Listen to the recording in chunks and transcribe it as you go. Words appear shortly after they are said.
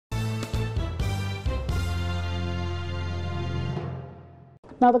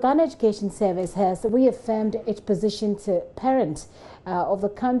Now, the Ghana Education Service has reaffirmed its position to parents of the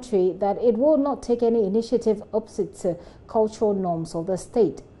country that it will not take any initiative opposite to cultural norms of the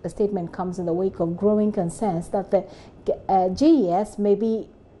state. The statement comes in the wake of growing concerns that the GES may be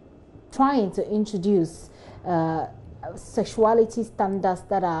trying to introduce sexuality standards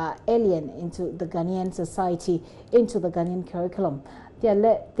that are alien into the Ghanaian society, into the Ghanaian curriculum.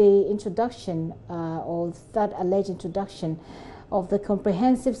 The introduction or that alleged introduction of the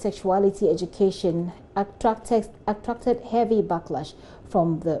comprehensive sexuality education attracted heavy backlash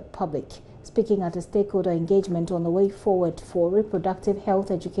from the public. Speaking at a stakeholder engagement on the way forward for reproductive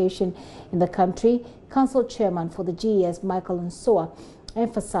health education in the country, Council Chairman for the GES, Michael Nsoa,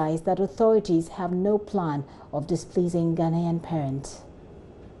 emphasized that authorities have no plan of displeasing Ghanaian parents.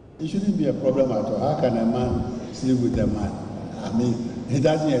 It shouldn't be a problem at all. How can a man sleep with a man? I mean, it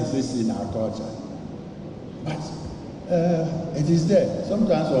doesn't exist in our culture. But it is there.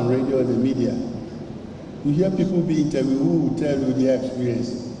 Sometimes on radio and the media, you hear people being interviewed who will tell you their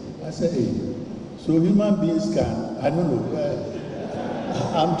experience. I say, hey, so human beings can, I don't know.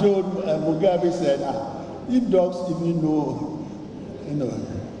 I'm told Mugabe said, if dogs even know,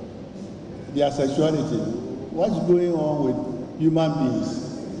 their sexuality, what's going on with human beings?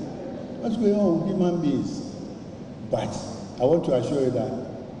 What's going on with human beings? But I want to assure you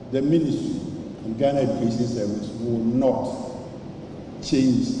that the ministry and Ghana Education Service will not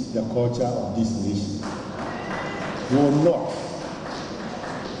change the culture of this nation. Will not.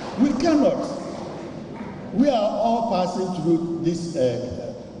 We cannot. We are all passing through this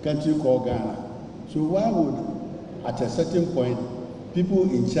country called Ghana. So why would, at a certain point, people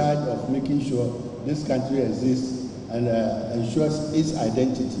in charge of making sure this country exists and ensures its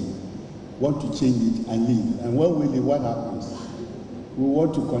identity want to change it and leave? And when we leave, what happens? We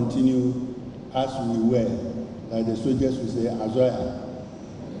want to continue as we were, like the soldiers would say,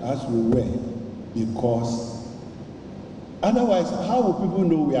 as we were, because otherwise, how will people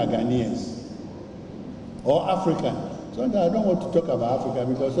know we are Ghanaians or African? Sometimes I don't want to talk about Africa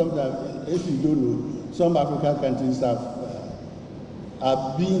because sometimes, if you don't know, some African countries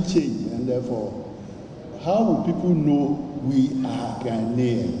are being changed, and therefore, how will people know we are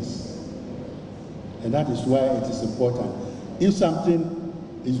Ghanaians? And that is why it is important. If something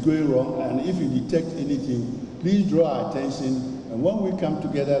is going wrong, and if you detect anything, please draw our attention, and when we come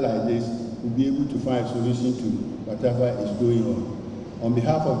together like this, we'll be able to find a solution to whatever is going on. On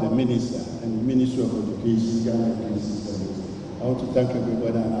behalf of the Minister and the Ministry of Education, Ghana Education Service, I want to thank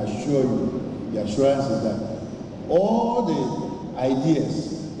everybody and assure you, the assurance is that all the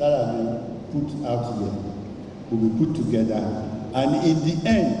ideas that have been put out here will be put together, and in the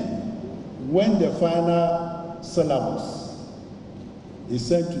end, when the final syllabus is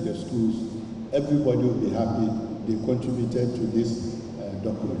sent to the schools, everybody will be happy they contributed to this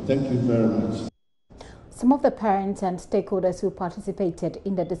document. Thank you very much. Some of the parents and stakeholders who participated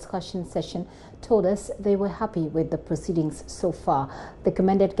in the discussion session told us they were happy with the proceedings so far. They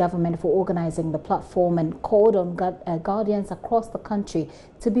commended government for organizing the platform and called on guardians across the country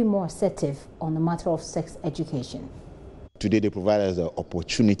to be more assertive on the matter of sex education. Today they provide us the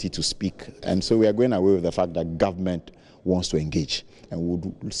opportunity to speak, and so we are going away with the fact that government wants to engage, and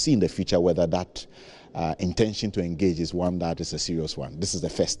we'll see in the future whether that intention to engage is one that is a serious one. This is the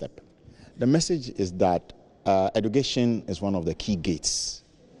first step. The message is that education is one of the key gates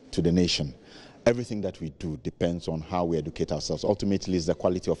to the nation. Everything that we do depends on how we educate ourselves. Ultimately, it's the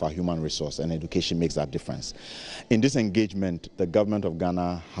quality of our human resource, and education makes that difference. In this engagement, the government of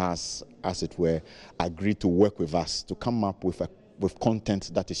Ghana has, as it were, agreed to work with us to come up with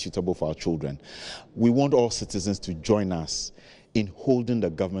content that is suitable for our children. We want all citizens to join us in holding the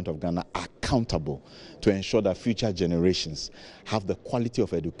government of Ghana accountable to ensure that future generations have the quality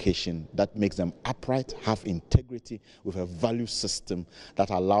of education that makes them upright, have integrity, with a value system that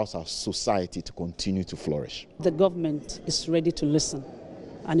allows our society to continue to flourish. The government is ready to listen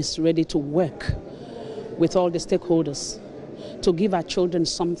and is ready to work with all the stakeholders to give our children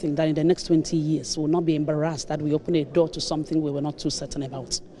something that in the next 20 years will not be embarrassed that we open a door to something we were not too certain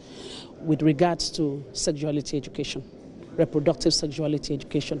about with regards to sexuality education. Reproductive sexuality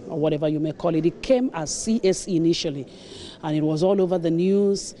education, or whatever you may call it. It came as CSE initially, and it was all over the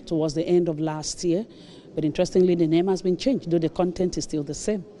news towards the end of last year. But interestingly, the name has been changed, though the content is still the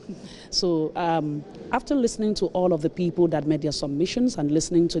same. So after listening to all of the people that made their submissions and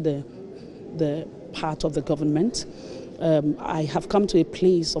listening to the part of the government, I have come to a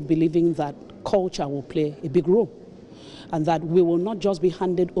place of believing that culture will play a big role, and that we will not just be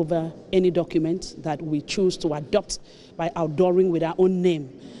handed over any document that we choose to adopt by outdooring with our own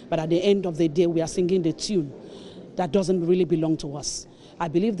name, but at the end of the day we are singing the tune that doesn't really belong to us. I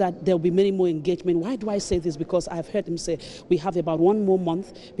believe that there will be many more engagement. Why do I say this? Because I've heard him say we have about 1 more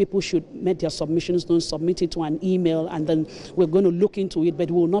month. People should make their submissions, don't submit it to an email, and then we're going to look into it, but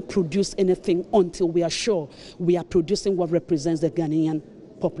we will not produce anything until we are sure we are producing what represents the Ghanaian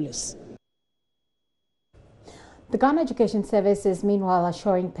populace. The Ghana Education Service is meanwhile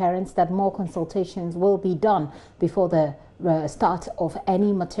assuring parents that more consultations will be done before the start of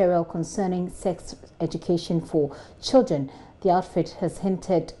any material concerning sex education for children. The outfit has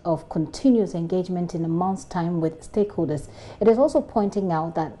hinted of continuous engagement in a month's time with stakeholders. It is also pointing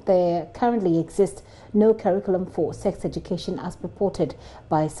out that there currently exists no curriculum for sex education as purported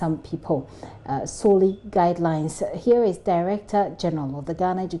by some people, solely guidelines. Here is Director General of the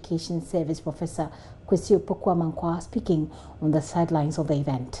Ghana Education Service, Professor Kwesi Opoku-Amankwa, speaking on the sidelines of the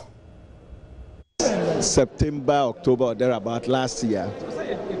event. September, October, or thereabout last year,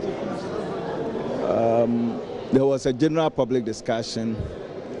 there was a general public discussion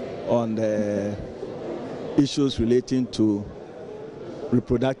on the issues relating to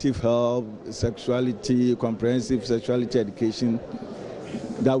reproductive health, sexuality, comprehensive sexuality education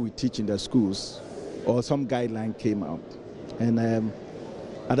that we teach in the schools, or some guideline came out. And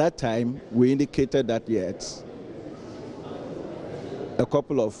at that time, we indicated that yet a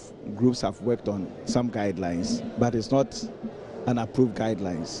couple of groups have worked on some guidelines, but it's not an approved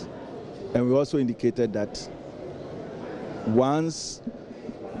guidelines. And we also indicated that once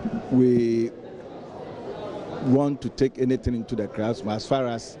we want to take anything into the classroom, as far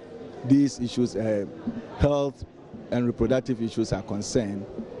as these issues, health and reproductive issues are concerned,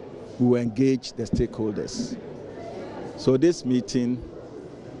 we will engage the stakeholders. So this meeting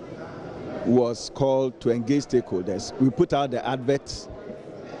was called to engage stakeholders. We put out the advert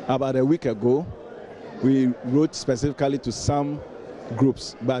about a week ago. We wrote specifically to some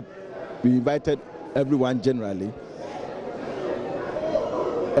groups, but we invited everyone generally.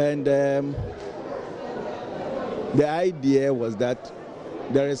 And the idea was that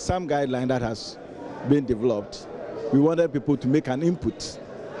there is some guideline that has been developed. We wanted people to make an input,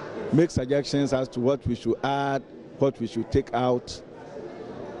 make suggestions as to what we should add, what we should take out,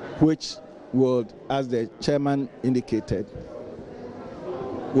 which would, as the chairman indicated,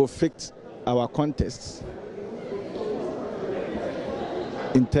 will fit our context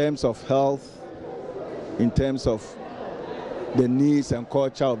in terms of health, in terms of the needs and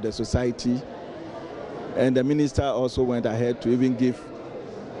culture of the society. And the minister also went ahead to even give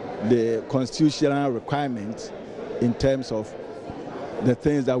the constitutional requirements in terms of the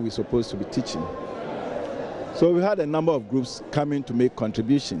things that we're supposed to be teaching. So we had a number of groups coming to make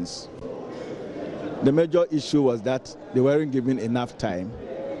contributions. The major issue was that they weren't given enough time.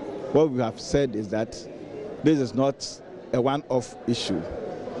 What we have said is that this is not a one-off issue.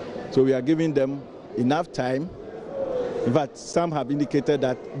 So we are giving them enough time. In fact, some have indicated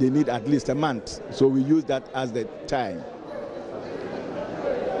that they need at least a month. So we use that as the time.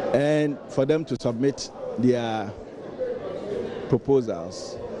 And for them to submit their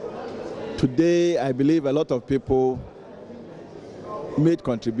proposals. Today, I believe a lot of people made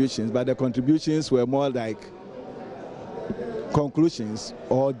contributions, but the contributions were more like conclusions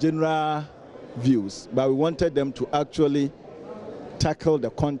or general views. But we wanted them to actually tackle the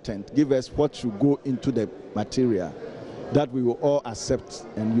content, give us what should go into the material that we will all accept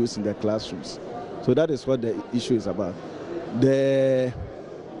and use in the classrooms. So that is what the issue is about. The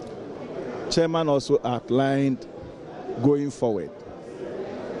chairman also outlined going forward.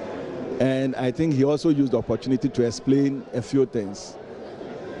 And I think he also used the opportunity to explain a few things.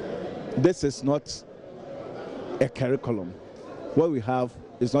 This is not a curriculum. What we have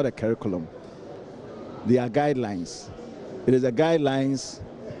is not a curriculum. They are guidelines. It is a guidelines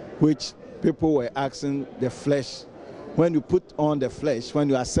which people were asking the flesh. When you put on the flesh, when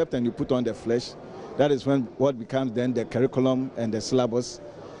you accept and you put on the flesh, that is when what becomes then the curriculum and the syllabus.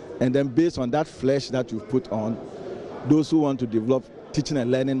 And then based on that flesh that you put on, those who want to develop teaching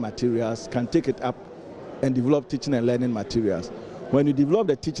and learning materials can take it up and develop teaching and learning materials. When you develop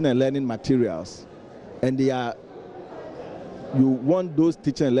the teaching and learning materials, and you want those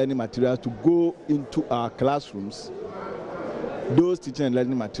teaching and learning materials to go into our classrooms, those teaching and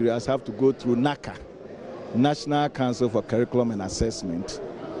learning materials have to go through NACA, National Council for Curriculum and Assessment.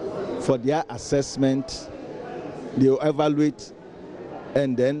 For their assessment, they will evaluate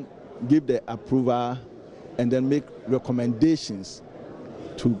and then give the approval and then make recommendations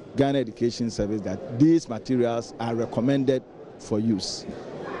to Ghana Education Service that these materials are recommended for use.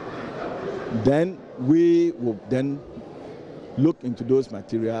 Then we will then look into those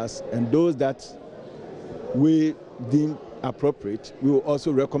materials, and those that we deem appropriate, we will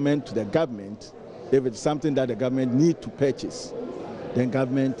also recommend to the government if it's something that the government need to purchase. then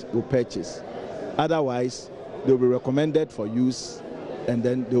government will purchase. Otherwise, they'll be recommended for use, and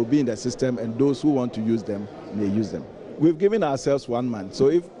then they'll be in the system, and those who want to use them may use them. We've given ourselves 1 month, so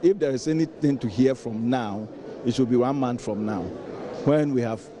if there is anything to hear from now, it should be 1 month from now, when we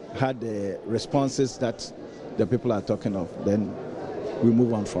have had the responses that the people are talking of. Then we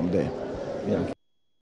move on from there. Yeah.